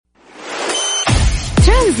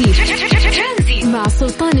ترانزيت مع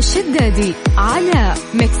سلطان الشدادي على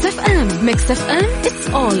ميكس اف ام. ميكس اف ام it's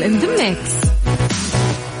all in the mix.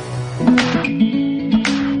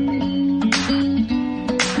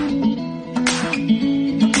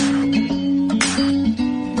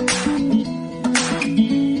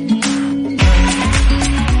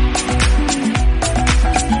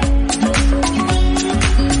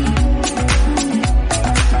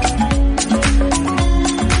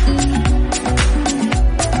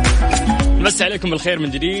 عليكم بالخير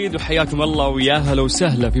من جديد وحياكم الله ويا هلا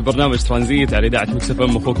وسهلا في برنامج ترانزيت على إذاعة ميكس اف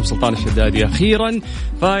ام. اخوكم سلطان الشدادي. اخيرا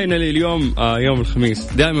فاينل اليوم يوم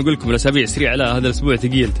الخميس. دائما اقول لكم الاسابيع سريع، لا هذا الاسبوع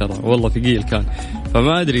ثقيل ترى، والله ثقيل كان،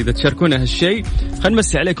 فما ادري اذا تشاركونا هالشيء. خلينا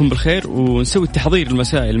نمسي عليكم بالخير ونسوي التحضير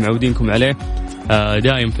المسائي اللي معودينكم عليه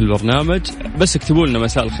دائم في البرنامج. بس اكتبوا لنا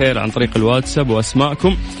مساء الخير عن طريق الواتساب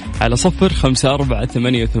واسماءكم على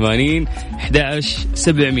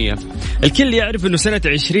 0548811700. الكل يعرف انه سنة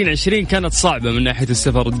 2020 كانت صعبة من ناحية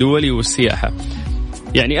السفر الدولي والسياحة.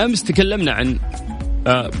 يعني امس تكلمنا عن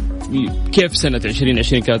كيف سنة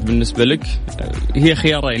 2020 كانت بالنسبة لك. هي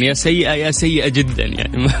خيارين، يا سيئة يا سيئة جدا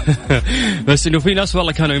يعني بس انه في ناس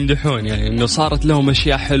والله كانوا يمدحون يعني انه صارت لهم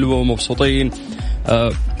اشياء حلوة ومبسوطين.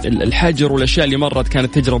 الحجر والأشياء اللي مرت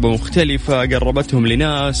كانت تجربة مختلفة، قربتهم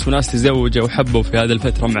لناس وناس تزوجوا وحبوا في هذه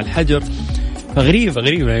الفترة مع الحجر. غريبة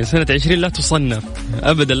يعني سنة 20 لا تصنف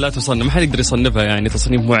أبدا، لا تصنف، ما حد يقدر يصنفها يعني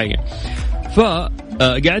تصنيف معين.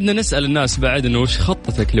 فقعدنا نسأل الناس بعد إنه وش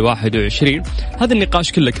خطتك ل21. هذا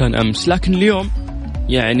النقاش كله كان أمس، لكن اليوم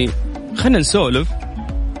يعني خلنا نسولف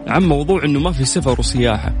عن موضوع إنه ما في سفر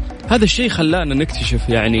وسياحة. هذا الشيء خلانا نكتشف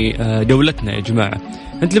يعني دولتنا يا جماعة.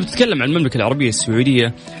 أنت اللي بتتكلم عن المملكة العربية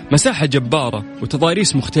السعودية، مساحة جبارة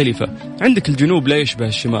وتضاريس مختلفة. عندك الجنوب لا يشبه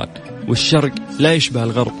الشمال، والشرق لا يشبه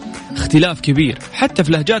الغرب، اختلاف كبير. حتى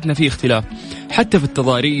في لهجاتنا في اختلاف، حتى في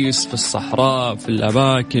التضاريس، في الصحراء، في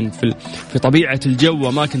الأماكن، في طبيعة الجو.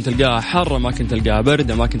 أماكن تلقاها حارة، أماكن تلقاها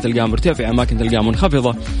باردة، أماكن تلقاها مرتفعة، أماكن تلقاها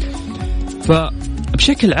منخفضة.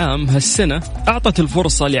 فبشكل عام هالسنة أعطت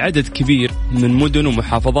الفرصة لعدد كبير من مدن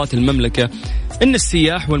ومحافظات المملكة إن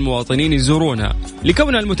السياح والمواطنين يزورونها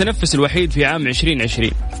لكونها المتنفس الوحيد في عام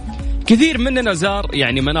 2020. كثير مننا زار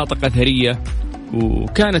يعني مناطق أثرية،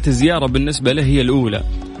 وكانت الزيارة بالنسبة له هي الأولى،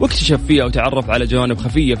 واكتشف فيها وتعرف على جوانب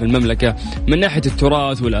خفية في المملكة من ناحية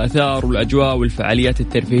التراث والآثار والأجواء والفعاليات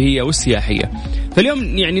الترفيهية والسياحية.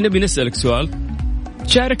 فاليوم يعني نبي نسألك سؤال،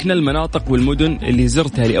 شاركنا المناطق والمدن اللي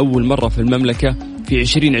زرتها لأول مرة في المملكة في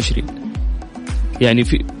 2020. يعني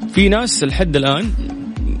في ناس لحد الآن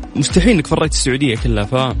مستحيل انك فريت السعودية كلها،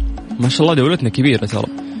 فما شاء الله دولتنا كبيرة ترى،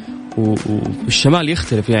 والشمال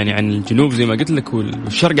يختلف يعني عن الجنوب زي ما قلت لك،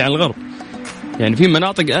 والشرق عن الغرب. يعني في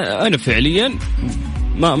مناطق أنا فعليا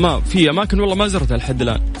ما في أماكن والله ما زرتها لحد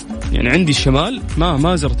الآن. يعني عندي الشمال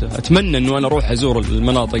ما زرته، أتمنى أنه أنا أروح أزور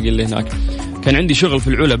المناطق اللي هناك. كان عندي شغل في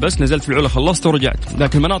العلا، بس نزلت في العلا خلصت ورجعت،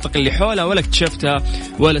 لكن المناطق اللي حولها ولا اكتشفتها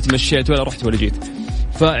ولا تمشيت ولا رحت ولا جيت.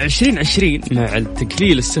 ف2020 مع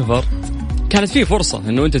التكليل السفر كانت فيه فرصة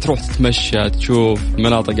إنه أنت تروح تتمشى تشوف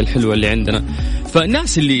المناطق الحلوة اللي عندنا.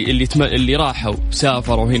 فالناس اللي راحوا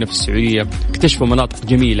سافروا هنا في السعودية اكتشفوا مناطق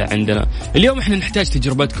جميلة عندنا. اليوم إحنا نحتاج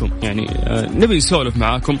تجربتكم، يعني نبي نسولف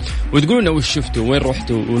معاكم وتقولوا لنا وش شفتوا، وين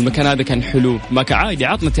رحتوا، والمكان هذا كان حلو ما كان عادي.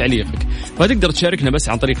 عطنا تعليقك، فتقدر تشاركنا بس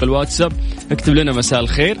عن طريق الواتساب. اكتب لنا مساء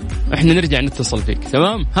الخير، إحنا نرجع نتصل فيك.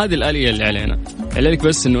 تمام، هذه الآلية اللي علينا. عليك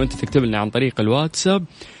بس إنه أنت تكتب لنا عن طريق الواتساب،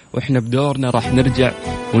 وإحنا بدورنا راح نرجع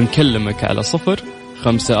ونكلمك على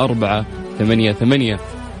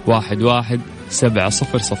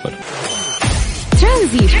 0548811700.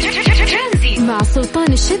 ترانزيت مع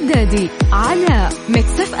سلطان الشدادي على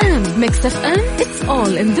ميكس اف ام. ميكس اف ام it's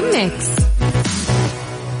all in the mix.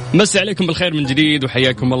 مسي عليكم بالخير من جديد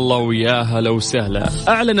وحياكم الله ويا هلا وسهلا.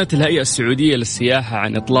 أعلنت الهيئة السعودية للسياحة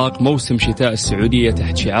عن إطلاق موسم شتاء السعودية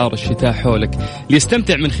تحت شعار الشتاء حولك،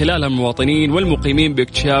 ليستمتع من خلالها المواطنين والمقيمين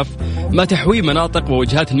باكتشاف ما تحويه مناطق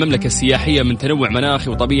ووجهات المملكة السياحية من تنوع مناخي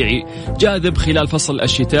وطبيعي جاذب خلال فصل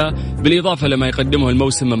الشتاء، بالإضافة لما يقدمه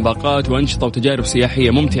الموسم من باقات وأنشطة وتجارب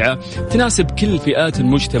سياحية ممتعة تناسب كل فئات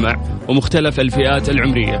المجتمع ومختلف الفئات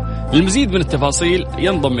العمرية. للمزيد من التفاصيل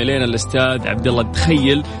ينضم إلينا الأستاذ عبد الله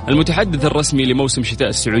تخيل، المتحدث الرسمي لموسم شتاء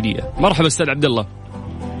السعودية. مرحبا أستاذ عبد الله.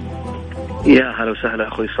 يا هلا وسهلا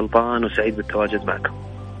أخوي سلطان، وسعيد بالتواجد معكم.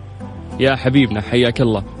 يا حبيبنا حياك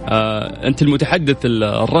الله. أنت المتحدث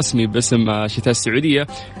الرسمي باسم شتاء السعودية،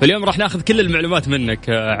 فاليوم راح ناخذ كل المعلومات منك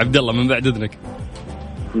عبد الله من بعد إذنك.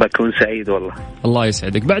 بكون سعيد والله. الله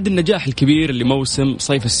يسعدك. بعد النجاح الكبير اللي موسم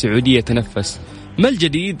صيف السعودية تنفس، ما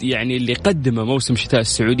الجديد يعني اللي قدمه موسم شتاء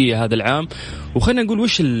السعودية هذا العام؟ وخلنا نقول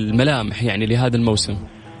وش الملامح يعني لهذا الموسم؟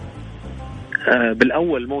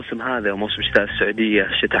 بالأول موسم هذا موسم شتاء السعودية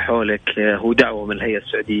شتاء حولك هو دعوة من الهيئة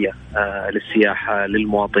السعودية للسياحة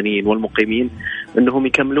للمواطنين والمقيمين أنهم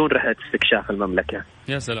يكملون رحلة استكشاف المملكة.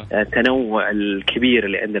 يا سلام. التنوع الكبير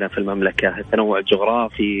اللي عندنا في المملكة، التنوع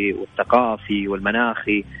الجغرافي والثقافي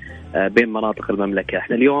والمناخي بين مناطق المملكة.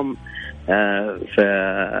 احنا اليوم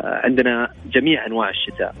عندنا جميع أنواع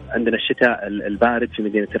الشتاء. عندنا الشتاء البارد في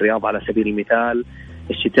مدينة الرياض على سبيل المثال،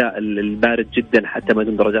 الشتاء البارد جدا حتى ما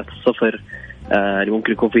دون درجات الصفر، اللي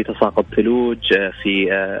ممكن يكون فيه تساقط ثلوج في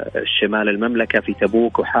شمال المملكة في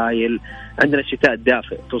تبوك وحايل. عندنا الشتاء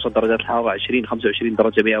الدافئ توصل درجات الحرارة 20-25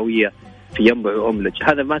 درجة مئوية في ينبع وأملج.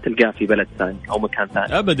 هذا ما تلقاه في بلد ثاني أو مكان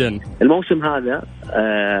ثاني أبدا. الموسم هذا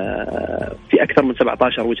في أكثر من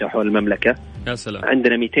 17 وجهة حول المملكة. يا سلام.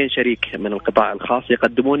 عندنا 200 شريك من القطاع الخاص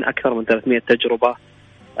يقدمون أكثر من 300 تجربة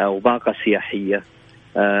وباقة سياحية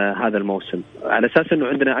هذا الموسم، على أساس أنه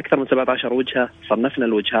عندنا أكثر من 17 وجهة. صنفنا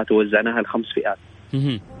الوجهات ووزعناها ل5 فئات.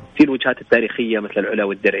 في الوجهات التاريخية مثل العلا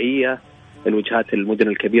والدرعية، الوجهات المدن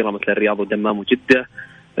الكبيرة مثل الرياض ودمام وجدة،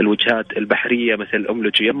 الوجهات البحرية مثل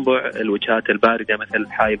أملج وينبع، الوجهات الباردة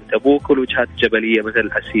مثل حايل وتبوك، والوجهات الجبلية مثل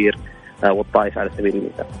العسير والطائف على سبيل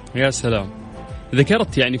المثال. يا سلام.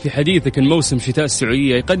 ذكرت يعني في حديثك أن موسم شتاء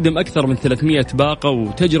السعودية يقدم أكثر من 300 باقة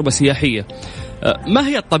وتجربة سياحية. ما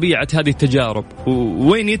هي طبيعة هذه التجارب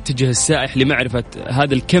ووين يتجه السائح لمعرفة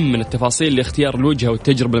هذا الكم من التفاصيل لاختيار الوجهة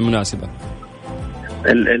والتجربة المناسبة؟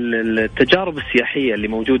 التجارب السياحية اللي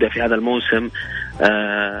موجودة في هذا الموسم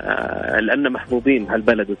لأن محظوظين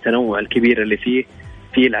هالبلد والتنوع الكبير اللي فيه،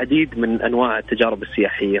 في العديد من أنواع التجارب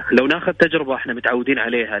السياحية. لو ناخذ تجربة احنا متعودين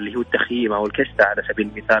عليها اللي هو التخييم أو الكشتة على سبيل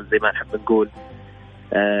المثال زي ما نحب نقول،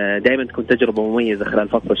 دائما تكون تجربة مميزة خلال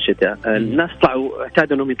فصل الشتاء. الناس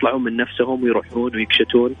اعتادوا أنهم يطلعون من نفسهم ويروحون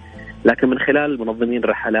ويكشتون، لكن من خلال منظمين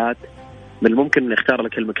الرحلات من الممكن أن يختار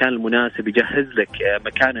لك المكان المناسب، يجهز لك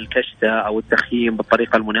مكان الكشتة أو التخييم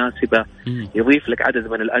بالطريقة المناسبة، يضيف لك عدد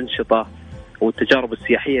من الأنشطة والتجارب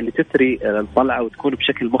السياحية اللي تثري الطلعة وتكون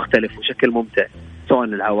بشكل مختلف وشكل ممتع، سواء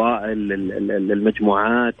العوائل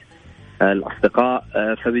المجموعات الأصدقاء،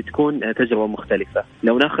 فبتكون تجربة مختلفة.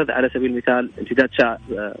 لو ناخذ على سبيل المثال امتداد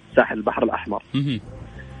ساحل البحر الأحمر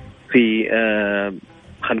في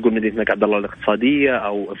خلينا نقول مدينة الملك عبد الله الاقتصادية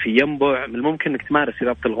أو في ينبع، من الممكن أنك تمارس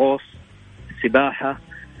رياضة الغوص، السباحة،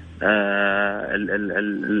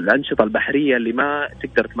 الأنشطة البحرية اللي ما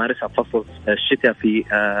تقدر تمارسها في فصل الشتاء في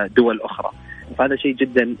دول أخرى. فهذا شيء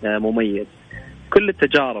جدا مميز. كل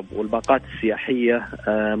التجارب والباقات السياحية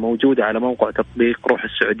موجودة على موقع تطبيق روح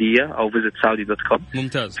السعودية أو visitsaudi.com.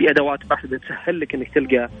 ممتاز. في أدوات بحث بتسهل لك أنك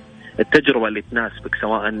تلقى التجربة اللي تناسبك،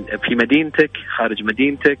 سواء في مدينتك، خارج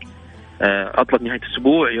مدينتك، عطلة نهاية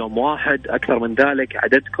أسبوع، يوم واحد، أكثر من ذلك.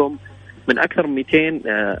 عددكم من أكثر من 200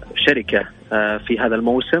 شركة في هذا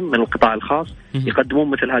الموسم من القطاع الخاص يقدمون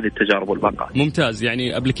مثل هذه التجارب والباقات. ممتاز.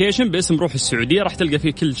 يعني ابليكيشن باسم روح السعودية راح تلقى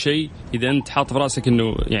فيه كل شيء إذا أنت حاط في راسك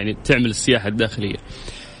إنه يعني تعمل السياحة الداخلية.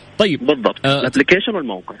 طيب بالضبط. الابليكيشن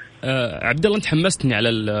والموقع. عبد الله، انت حمستني على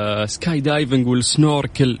السكاي دايفنج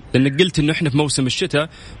والسنوركل، لانك قلت انه احنا في موسم الشتاء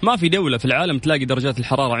ما في دولة في العالم تلاقي درجات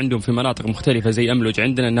الحرارة عندهم في مناطق مختلفة زي أملج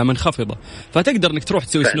عندنا انها منخفضة، فتقدر انك تروح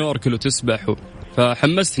تسوي سنوركل وتسبح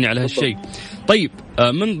فحمستني على هالشيء. طيب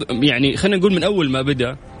يعني خلينا نقول من اول ما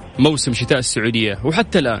بدأ موسم شتاء السعودية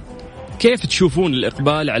وحتى الآن، كيف تشوفون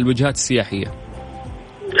الإقبال على الوجهات السياحية؟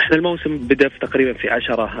 احنا الموسم بدأ في تقريبا في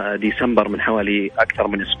 10 ديسمبر من حوالي أكثر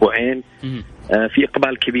من أسبوعين. في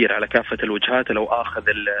إقبال كبير على كافة الوجهات، لو أخذ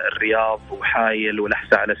الرياض وحايل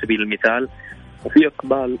والأحساء على سبيل المثال. وفي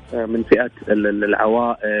إقبال من فئات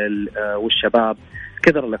العوائل والشباب،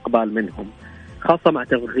 كثر الإقبال منهم، خاصة مع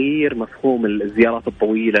تغيير مفهوم الزيارات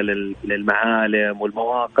الطويلة للمعالم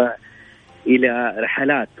والمواقع إلى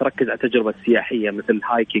رحلات تركز على التجربة السياحية مثل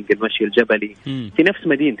الهايكينج، المشي الجبلي في نفس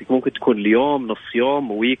مدينتك. ممكن تكون اليوم، نص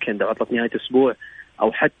يوم، ويكند، أو عطلة نهاية أسبوع،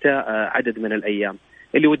 أو حتى عدد من الأيام.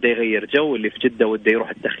 اللي وده يغير جو، اللي في جدة وده يروح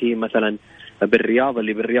التخييم مثلا بالرياض،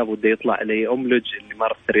 اللي بالرياض وده يطلع لأملج اللي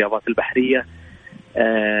مارس الرياضات البحرية.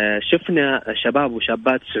 شفنا شباب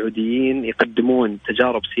وشابات سعوديين يقدمون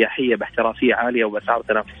تجارب سياحية باحترافية عالية وبأسعار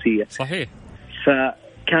تنافسية. صحيح.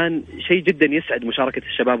 كان شيء جدا يسعد مشاركة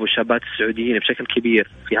الشباب والشابات السعوديين بشكل كبير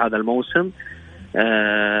في هذا الموسم،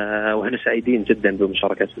 وإحنا سعيدين جدا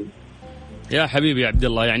بمشاركتهم. يا حبيبي عبد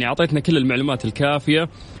الله، يعني أعطيتنا كل المعلومات الكافية.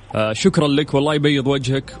 شكرا لك، والله يبيض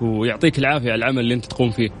وجهك ويعطيك العافية على العمل اللي أنت تقوم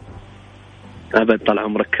فيه. أبد، طال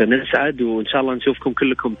عمرك، نسعد، وإن شاء الله نشوفكم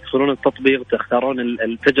كلكم تدخلون التطبيق، تختارون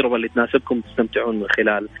التجربة اللي تناسبكم، تستمتعون من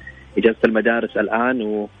خلال إجازة المدارس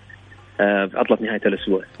الآن، عطلة نهاية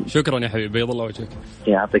الأسبوع. شكرا يا حبيبي، بيض الله وجهك.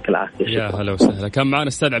 يعطيك العافية. يا هلا وسهلا. كان معنا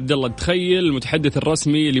أستاذ عبد الله تخيل المتحدث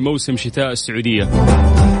الرسمي لموسم شتاء السعودية.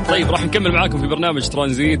 طيب راح نكمل معاكم في برنامج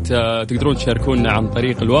ترانزيت. تقدرون تشاركونا عن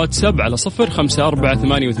طريق الواتساب على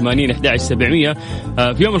 0548811700.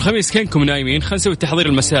 في يوم الخميس كأنكم نايمين، خلينا نسوي التحضير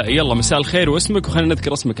المسائي. يلا مساء الخير واسمك، وخلينا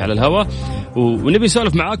نذكر اسمك على الهواء، ونبي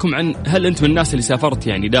نسولف معاكم عن هل أنت من الناس اللي سافرت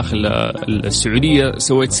يعني داخل السعودية،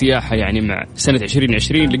 سويت سياحة يعني مع سنة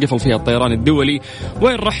 2020 اللي قفل فيها الطيران الدولي،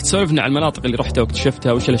 وين رحت؟ سولفنا عن المناطق اللي رحتها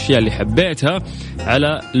واكتشفتها، وش الأشياء اللي حبيتها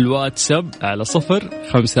على الواتساب على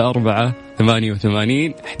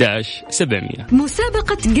 0548811700.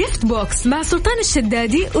 مسابقة جيفت بوكس مع سلطان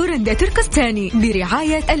الشدادي ورندا تركستاني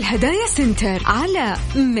برعاية الهدايا سنتر على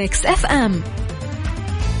ميكس اف ام.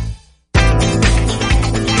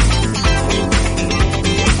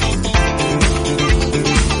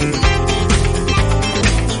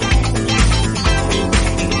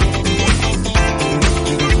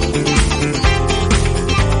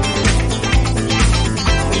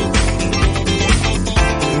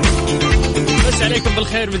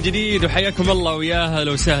 بالخير من جديد وحياكم الله وياها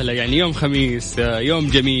لو سهلة. يعني يوم خميس، يوم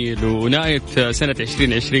جميل، ونهاية سنة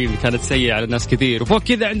 2020 كانت سيئة على الناس كثير. وفوق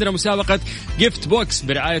كذا عندنا مسابقة جيفت بوكس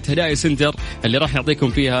برعاية هدايا سنتر اللي راح نعطيكم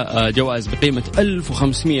فيها جوائز بقيمة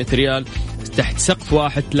 1500 ريال تحت سقف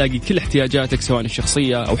واحد، تلاقي كل احتياجاتك سواء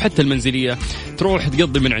الشخصية أو حتى المنزلية تروح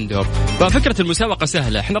تقضي من عندهم. ففكرة المسابقة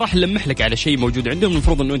سهلة، احنا راح نلمح لك على شيء موجود عندهم،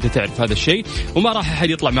 المفروض أنه أنت تعرف هذا الشيء، وما راح أحد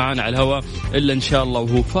يطلع معانا على الهواء إلا إن شاء الله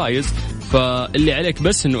وهو فايز. فاللي عليك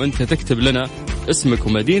بس أنه أنت تكتب لنا اسمك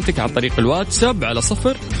ومدينتك عن طريق الواتساب على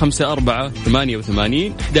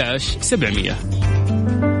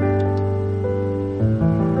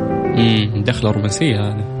 0548811700. دخلة رومانسية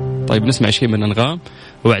هذه. طيب نسمع شيء من أنغام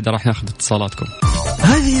وبعدها راح ناخذ اتصالاتكم.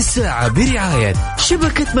 هذه الساعة برعاية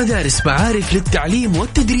شبكة مدارس معارف للتعليم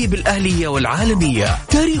والتدريب الأهلية والعالمية.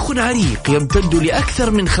 تاريخ عريق يمتد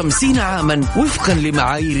لأكثر من 50 عاما وفقا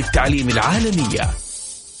لمعايير التعليم العالمية.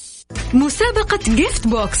 مسابقة جيفت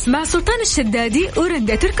بوكس مع سلطان الشدادي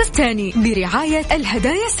ورندا تركستاني برعاية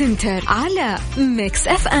الهدايا سنتر على ميكس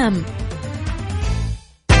اف ام.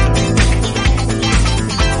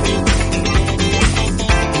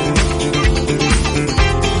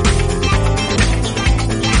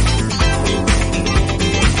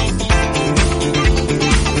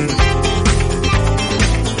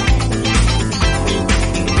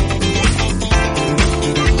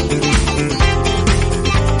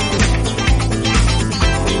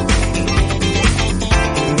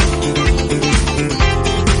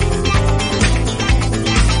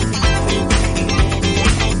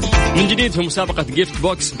 في مسابقة جيفت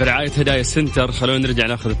بوكس برعاية هدايا سنتر. خلونا نرجع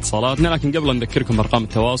ناخذ اتصالاتنا، لكن قبل نذكركم أرقام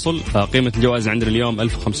التواصل. قيمة الجوائز عندنا اليوم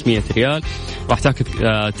 1500 ريال، راح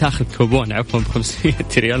تاخذ كوبون عفوا ب 500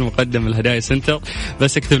 ريال مقدم الهدايا سنتر.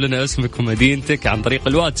 بس اكتب لنا اسمك ومدينتك عن طريق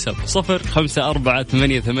الواتساب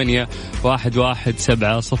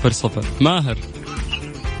 0548811700. ماهر.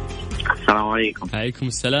 السلام عليكم. عليكم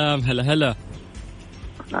السلام. هلا.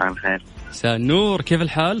 نعم خير. مساء النور، كيف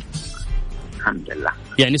الحال؟ الحمد لله.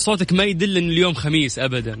 يعني صوتك ما يدل ان اليوم خميس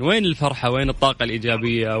ابدا. وين الفرحه؟ وين الطاقه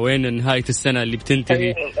الايجابيه؟ وين نهايه السنه اللي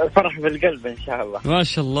بتنتهي؟ الفرح بالقلب ان شاء الله. ما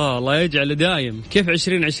شاء الله، الله يجعله دايم. كيف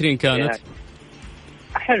 2020 كانت؟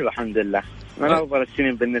 حلو الحمد لله، من افضل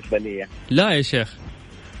السنين بالنسبه لي. لا يا شيخ.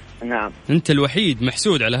 نعم. انت الوحيد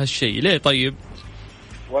محسود على هالشيء. ليه طيب؟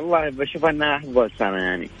 والله بشوف انها افضل سنه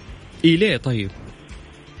يعني. ليه طيب؟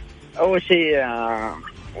 اول شيء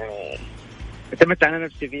اعتمدت على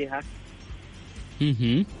نفسي فيها.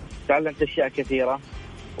 تعلمت أشياء كثيرة،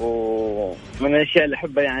 ومن الأشياء اللي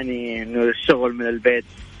أحبها يعني إنه الشغل من البيت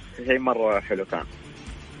شيء مرة حلو كان.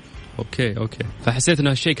 أوكي فحسيت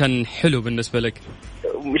إنه هالشيء كان حلو بالنسبة لك؟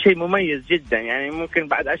 شيء مميز جدا يعني. ممكن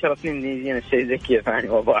بعد 10 سنين يجينا الشيء زي كذا يعني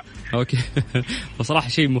وضع. أوكي. بصراحة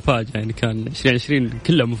شيء مفاجأة يعني، كان 2020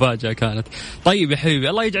 كلها مفاجأة كانت. طيب يا حبيبي،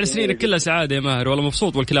 الله يجعل سنينك كلها سعادة يا ماهر، والله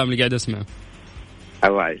مبسوط بالكلام اللي قاعد أسمعه.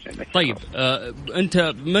 الله يسعدك. طيب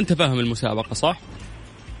أنت ما أنت فاهم المسابقة صح؟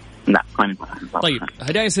 لا ماني فاهم. طيب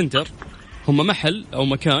هدايا سنتر هم محل أو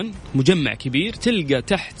مكان مجمع كبير تلقى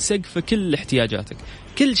تحت سقف كل احتياجاتك،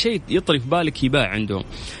 كل شيء يطري في بالك يباع عندهم.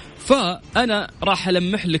 فأنا راح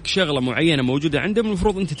ألمح لك شغلة معينة موجودة عندهم،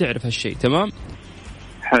 المفروض أنت تعرف هالشيء. تمام؟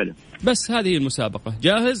 حلو. بس هذه المسابقة.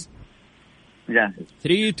 جاهز؟ جاهز.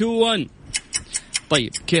 3 2 1.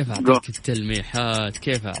 طيب كيف أعطيك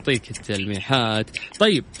التلميحات؟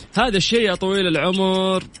 طيب هذا الشيء يا طويل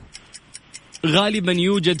العمر غالبا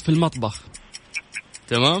يوجد في المطبخ.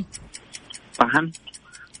 تمام؟ فهم؟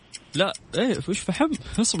 لا وش فهم؟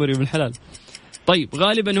 اصبر يا ابن الحلال. طيب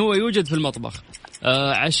غالبا هو يوجد في المطبخ.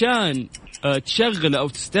 عشان تشغله أو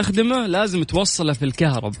تستخدمه لازم توصله في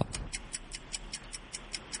الكهرباء،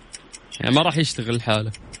 يعني ما راح يشتغل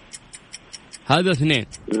الحالة. هذا 2.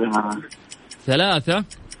 3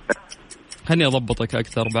 خلني أضبطك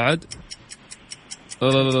أكثر بعد.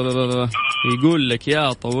 يقول لك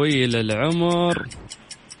يا طويل العمر،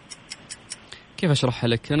 كيف أشرحها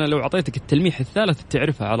لك؟ أنا لو أعطيتك التلميح الثالث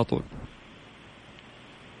تعرفها على طول.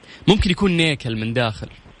 ممكن يكون نيكل من داخل.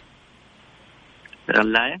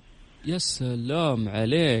 غلاية. يا سلام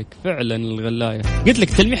عليك، فعلا الغلاية. قلت لك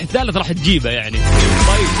التلميح الثالث راح تجيبه يعني.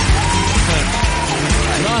 طيب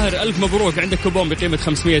ماهر، ألف مبروك، عندك كوبون بقيمة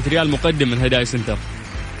 500 ريال مقدم من هدايا سنتر.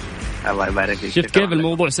 الله يبارك فيك. شفت كيف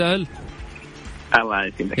الموضوع سهل؟ الله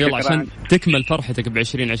يسعدك. يلا عشان تكمل فرحتك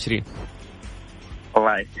ب2020.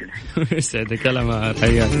 الله يسعدك. يلا ماهر،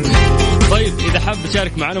 حياك. طيب إذا حاب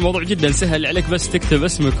تشارك معنا موضوع جدا سهل عليك، بس تكتب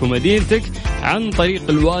اسمك ومدينتك عن طريق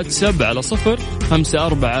الواتساب على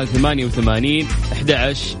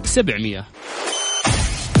 0548811700.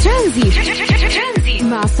 ترانزيت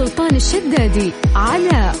مع سلطان الشدادي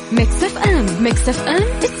على ميكس اف ام. ميكس اف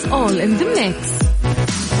ام it's all in the mix.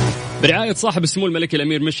 برعاية صاحب السمو الملكي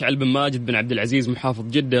الأمير مشعل بن ماجد بن عبد العزيز محافظ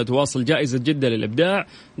جدة، تواصل جائزة جدة للإبداع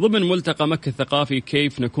ضمن ملتقى مكة الثقافي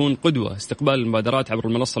كيف نكون قدوة. استقبال المبادرات عبر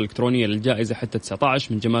المنصة الإلكترونية للجائزة حتى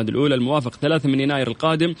 19 من جماد الأولى الموافق 3 من يناير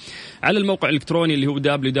القادم على الموقع الإلكتروني اللي هو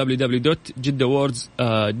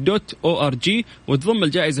www.jeddawards.org. وتضم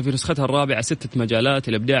الجائزة في نسختها الرابعة 6 مجالات: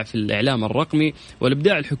 الإبداع في الإعلام الرقمي،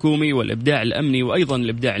 والإبداع الحكومي، والإبداع الأمني، وأيضا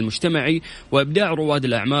الإبداع المجتمعي، وإبداع رواد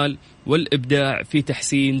الأعمال، والإبداع في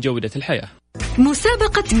تحسين جودة الحياة.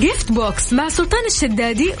 مسابقة جيفت بوكس مع سلطان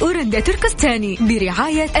الشدادي ورندا تركستاني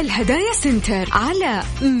برعاية الهدايا سنتر على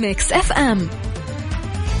ميكس اف ام.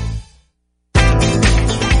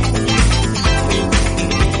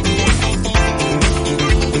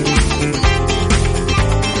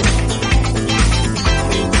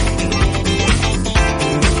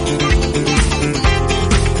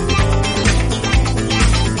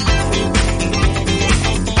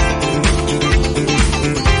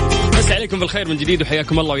 بالخير من جديد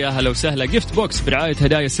وحياكم الله ويا هلا وسهلا. جيفت بوكس برعاية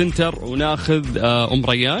هدايا سنتر، وناخذ أم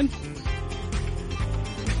ريان.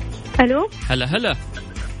 ألو. هلا هلا.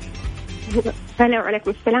 هلا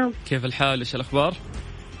وعليكم السلام. كيف الحال؟ إيش الأخبار؟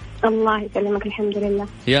 الله يسلمك، الحمد لله.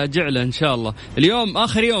 يا جعلة إن شاء الله. اليوم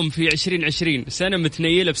آخر يوم في 2020، سنة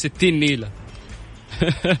متنيلة ب60 نيلة.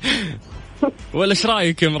 ولا إيش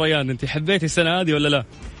رأيك يا أم ريان؟ أنت حبيتي السنة هذه ولا لا؟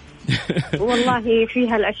 والله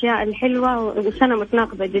فيها الأشياء الحلوة وسنة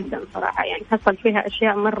متناقضة جدا صراحة، يعني حصل فيها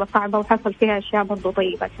أشياء مرة صعبة وحصل فيها أشياء برضو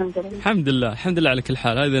طيبة. الحمد لله. الحمد لله الحمد لله على كل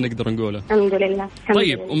حال، هذا نقدر نقوله. الحمد لله.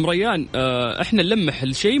 طيب أم ريان، إحنا نلمح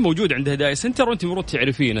الشيء موجود عند هدايا سنتر وأنت مرات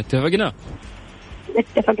تعرفين. اتفقنا؟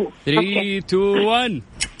 3 2 1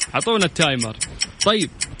 عطونا التايمر. طيب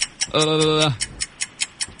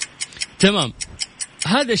تمام.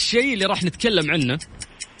 هذا الشيء اللي راح نتكلم عنه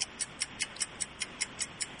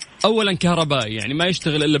أولا كهربائي، يعني ما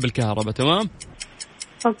يشتغل إلا بالكهرباء. تمام؟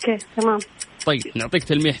 أوكي تمام. طيب نعطيك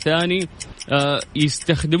تلميح ثاني.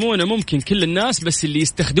 يستخدمونه ممكن كل الناس، بس اللي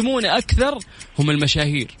يستخدمونه أكثر هم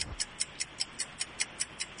المشاهير.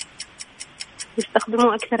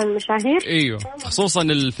 يستخدموه أكثر المشاهير؟ أيوه، خصوصا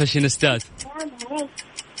الفاشينيستات.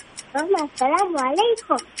 السلام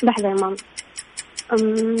عليكم. لحظة يا ماما.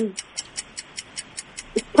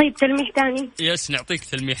 طيب تلميح ثاني. يس نعطيك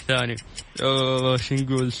تلميح ثاني.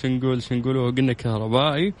 شنقول قلنا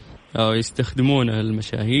كهربائي. يستخدمونه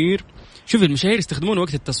المشاهير. شوف المشاهير يستخدمونه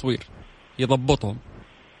وقت التصوير، يضبطهم.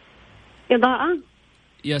 إضاءة.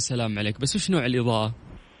 يا سلام عليك، بس وش نوع الإضاءة؟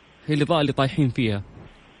 هي الإضاءة اللي طايحين فيها،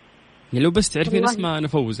 يعني لو بس تعرفين اسمها أنا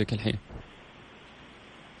فوزك الحين.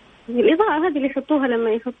 الإضاءة هذه اللي يحطوها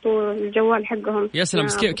لما يحطوا الجوال حقهم. يا سلام،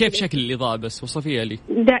 كيف شكل الإضاءة بس وصفيها لي.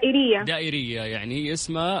 دائرية يعني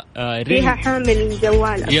اسمها فيها حامل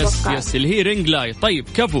جوال. يس اللي هي رينج لايت. طيب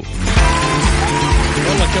كفو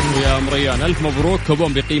والله، كفو يا مريان. ألف مبروك،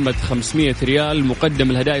 كوبون بقيمة 500 ريال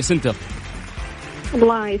مقدم الهدايا سنتر.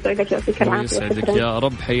 الله يسعدك، يعطيك العافية. يسعدك يا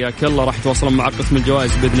رب، حياك الله. راح يتواصلون مع قسم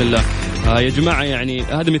الجوائز بإذن الله. يا جماعة يعني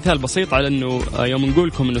هذا مثال بسيط على أنه يوم نقول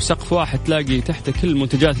لكم أنه سقف واحد تلاقي تحته كل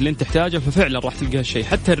المنتجات اللي أنت تحتاجها، ففعلا راح تلقى هالشيء.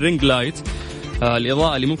 حتى الرينج لايت،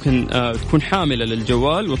 الإضاءة اللي ممكن تكون حاملة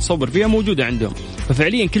للجوال وتصور فيها موجودة عندهم،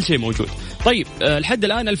 ففعليا كل شيء موجود. طيب لحد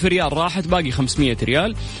الآن 1000 ريال راحت، باقي 500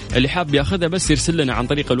 ريال. اللي حاب ياخذها بس يرسل لنا عن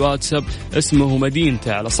طريق الواتساب اسمه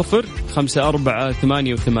ومدينته على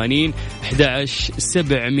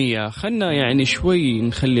 0548811700. خلنا يعني شوي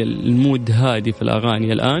نخلي المود هادي في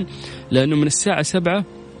الأغاني الآن، لأنه من الساعة 7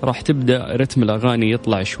 راح تبدأ رتم الأغاني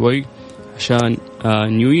يطلع شوي عشان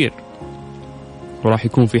نيو يير، وراح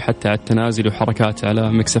يكون في حتى التنازل وحركات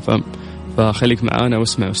على ميكس اف ام. فخليك معانا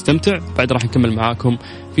واسمع واستمتع. بعد راح نكمل معاكم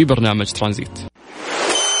في برنامج ترانزيت.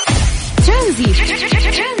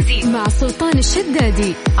 ترانزيت مع سلطان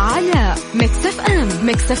الشدادي على ميكس اف ام.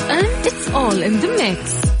 ميكس اف ام it's all in the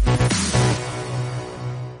mix.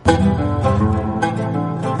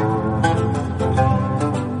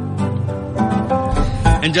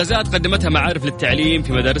 إنجازات قدمتها معارف للتعليم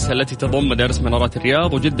في مدارسها التي تضم مدارس منارات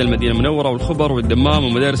الرياض وجدة المدينة المنورة والخبر والدمام،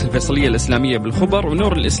 ومدارس الفيصلية الإسلامية بالخبر،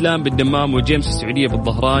 ونور الإسلام بالدمام، وجيمس السعودية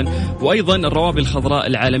بالظهران، وأيضا الروابي الخضراء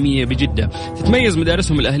العالمية بجدة. تتميز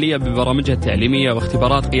مدارسهم الأهلية ببرامجها التعليمية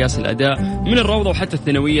واختبارات قياس الأداء من الروضة وحتى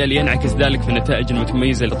الثانوية، لينعكس ذلك في النتائج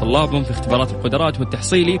المتميزة لطلابهم في اختبارات القدرات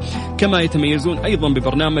والتحصيلي. كما يتميزون أيضا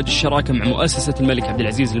ببرنامج الشراكة مع مؤسسة الملك عبد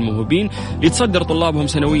العزيز للموهوبين، ليتصدر طلابهم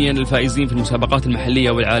سنويا الفائزين في المسابقات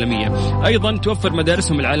المحلية والعالمية. أيضا توفر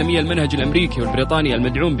مدارسهم العالمية المنهج الأمريكي والبريطاني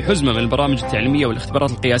المدعوم بحزمة من البرامج التعليمية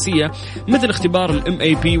والاختبارات القياسية، مثل اختبار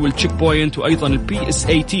الMAP والتشيك بوينت، وأيضا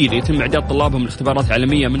الPSAT اللي يتم إعداد طلابهم لاختبارات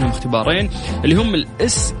عالمية، منهم اختبارين اللي هم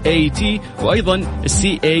الSAT وأيضا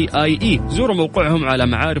الCAIE. زوروا موقعهم على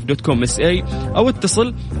معارف.com.sa أو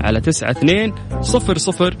اتصل على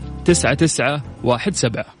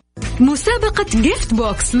 92009917. مسابقة جيفت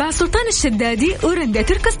بوكس مع سلطان الشدادي ورندا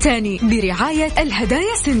تركستاني برعاية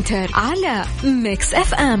الهدايا سنتر على ميكس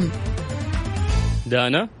اف ام.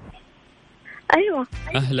 دانا. أيوة.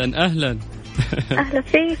 أهلا أهلا. أهلا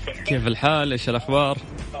فيك. كيف الحال؟ إيش الأخبار؟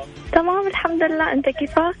 تمام الحمد لله، أنت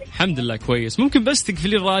كيفك؟ الحمد لله كويس. ممكن بس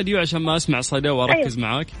تقفلي الراديو عشان ما أسمع صدى وأركز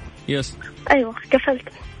معاك؟ يس. أيوة قفلت.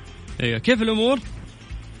 أيوة. كيف الأمور؟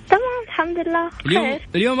 تمام الحمد لله.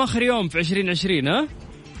 اليوم آخر يوم في 2020 ها؟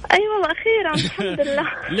 أيوة أخيرا الحمد لله.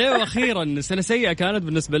 ليه أخيرا؟ سنة سيئة كانت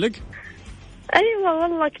بالنسبة لك؟ أيوة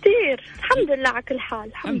والله كتير. الحمد لله على كل حال.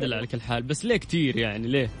 الحمد لله على كل حال. بس ليه كتير يعني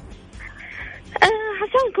ليه؟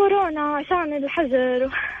 عشان كورونا، عشان الحجر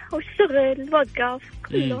والشغل وقف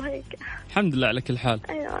كله هيك. الحمد لله على كل حال.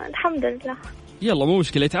 أيوة الحمد لله. يلا مو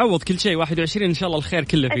مشكلة، يتعوض كل شيء. 21 إن شاء الله الخير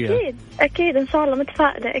كله فيها. أكيد أكيد إن شاء الله،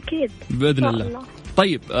 متفائلة أكيد بإذن الله.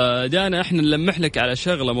 طيب دانا، احنا نلمح لك على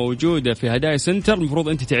شغلة موجودة في هدايا سنتر، المفروض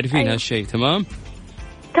انت تعرفين. أيوة. هالشيء تمام؟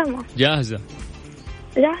 تمام. جاهزة؟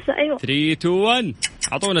 جاهزة. أيوة. 3 2 1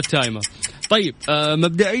 أعطونا التايمر. طيب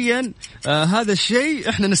مبدئيا هذا الشيء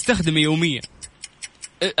احنا نستخدمه يوميا.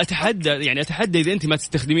 اتحدى اذا انت ما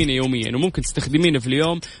تستخدمينه يوميا، وممكن تستخدمينه في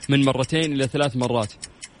اليوم من 2 إلى 3 مرات.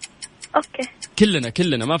 اوكي.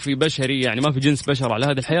 كلنا ما في بشري، يعني ما في جنس بشر على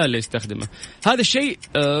هذه الحياة اللي يستخدمه. هذا الشيء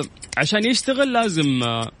عشان يشتغل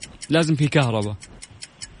لازم فيه كهرباء.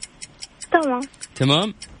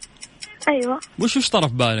 تمام. ايوه. وش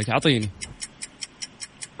طرف بالك؟ اعطيني.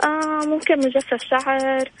 ممكن مجفف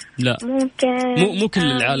شعر. لا ممكن مو كل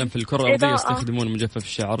العالم في الكرة الأرضية يستخدمون مجفف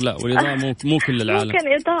الشعر. لا، والإضاءة مو كل العالم.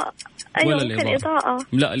 ممكن إضاءة. أيوة ولا ممكن إضاءة.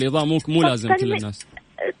 لا، الإضاءة مو لازم كل الناس.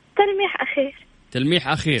 تلميح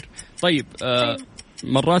أخير. طيب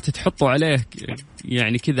مرات تحطوا عليه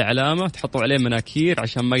يعني كذا علامة، تحطوا عليه مناكير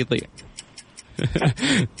عشان ما يضيع.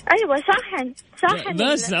 أيوة شاحن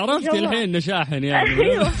بس عرفت الحين إنه شاحن يعني.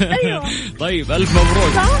 أيوة. طيب ألف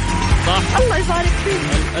مبروك. صح. الله يبارك فيك.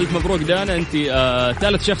 ألف مبروك دانا، أنت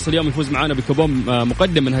ثالث شخص اليوم يفوز معنا بكوبون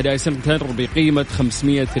مقدم من هدايا سنتر بقيمة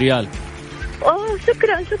 500 ريال.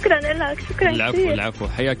 شكرا لك. شكرا كثير. العفو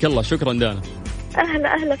حياك الله. شكرا دانا.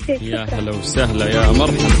 أهلا فيك. يا هلا وسهلا يا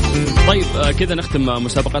مرحبا. طيب كذا نختم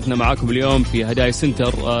مسابقتنا معاكم اليوم في هدايا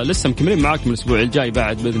سنتر. لسه مكملين معاكم الأسبوع الجاي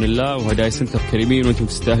بعد بإذن الله، وهدايا سنتر كريمين وأنتم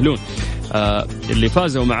تستاهلون. اللي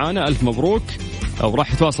فازوا معانا ألف مبروك، أو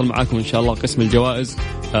راح يتواصل معاكم إن شاء الله قسم الجوائز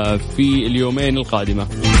في اليومين القادمة.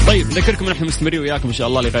 طيب نذكركم نحن مستمرين وياكم إن شاء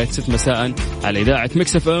الله لغاية 6 مساء على إذاعة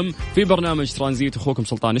ميكس اف ام في برنامج ترانزيت. أخوكم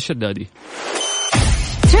سلطان الشدادي.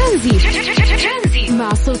 ترانزيت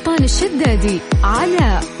مع سلطان الشدادي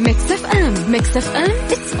على ميكس اف ام. ميكس اف ام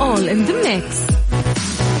it's all in the mix.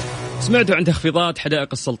 سمعتوا عن تخفيضات حدائق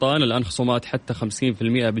السلطان؟ الآن خصومات حتى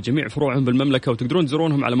 50% بجميع فروعهم بالمملكة، وتقدرون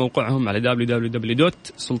تزورونهم على موقعهم على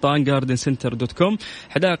www.sultangardencenter.com.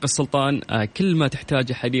 حدائق السلطان، كل ما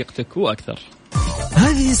تحتاجه حديقتك وأكثر.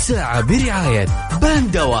 هذه الساعة برعاية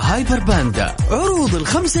باندا وهايبر باندا، عروض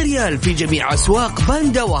 5 ريال في جميع أسواق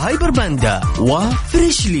باندا وهايبر باندا،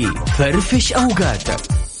 وفريشلي فرفش أوقاتك.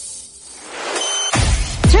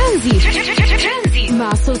 ترانزيت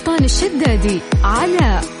مع سلطان الشدادي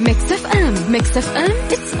على ميكس اف ام. ميكس اف ام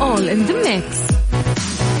it's all in the mix.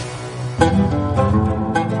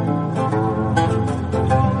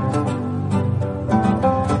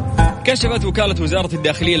 كشفت وكالة وزارة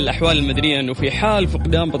الداخلية للأحوال المدنية أنه في حال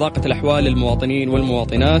فقدان بطاقة الأحوال للمواطنين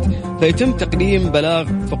والمواطنات فيتم تقديم بلاغ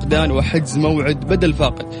فقدان وحجز موعد بدل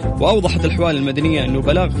فاقد. وأوضحت الأحوال المدنية أنه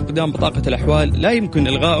بلاغ فقدان بطاقة الأحوال لا يمكن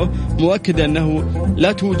إلغائه، مؤكدا أنه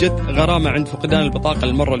لا توجد غرامة عند فقدان البطاقة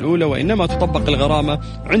للمرة الأولى، وإنما تطبق الغرامة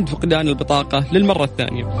عند فقدان البطاقة للمرة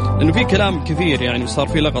الثانية. لأنه في كلام كثير يعني صار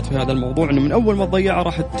في لغط في هذا الموضوع، أنه من أول ما تضيعه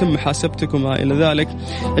راح تتم محاسبتك وما إلى ذلك.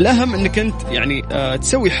 الأهم أنك أنت يعني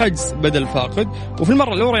تسوي حجز بدل فاقد، وفي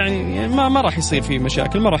المرة الأولى يعني ما راح يصير في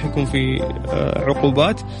مشاكل، ما راح يكون في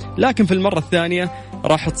عقوبات، لكن في المرة الثانية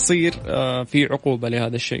راح تصير في عقوبة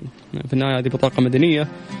لهذا الشيء. في النهاية هذه بطاقة مدنية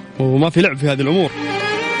وما في لعب في هذه الأمور.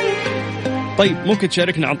 طيب ممكن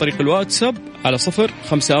تشاركنا عن طريق الواتساب على 054-88-11-700.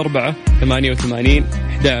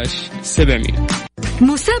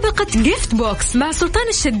 مسابقة جيفت بوكس مع سلطان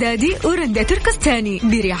الشدادي ورندا تركستاني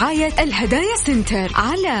برعاية الهدايا سنتر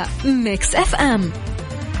على ميكس اف ام.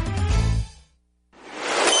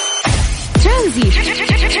 ترانزيت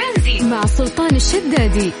مع سلطان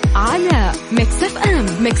الشدادي على ميكس اف ام.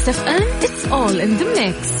 ميكس اف ام it's all in the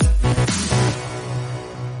mix.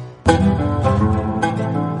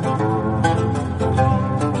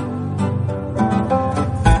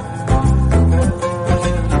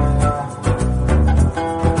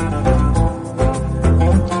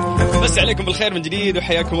 عليكم بالخير من جديد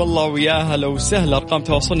وحياكم الله وياها لو سهل. أرقام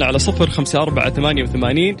تواصلنا على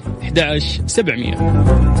 054-88-11-700.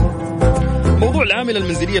 موضوع العاملة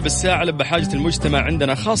المنزلية بالساعة بحاجة المجتمع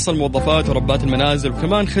عندنا، خاصة الموظفات وربات المنازل،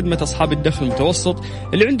 وكمان خدمة أصحاب الدخل المتوسط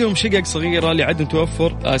اللي عندهم شقق صغيرة لعدم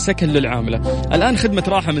توفر سكن للعاملة. الآن خدمة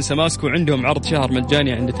راحة من سماسكو عندهم عرض شهر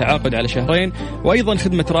مجاني عند تعاقد على شهرين، وأيضا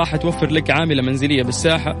خدمة راحة توفر لك عاملة منزلية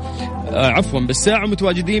بالساعة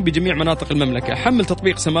متواجدين بجميع مناطق المملكة. حمل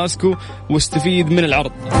تطبيق سماسكو واستفيد من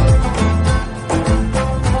العرض.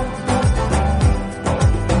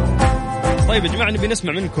 طيب يا جماعة نبي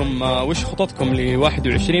نسمع منكم وش خططكم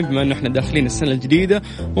ل21 بما أنه احنا داخلين السنة الجديدة.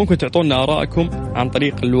 ممكن تعطونا آراءكم عن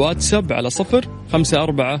طريق الواتساب على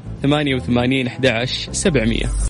 054-88-11-700.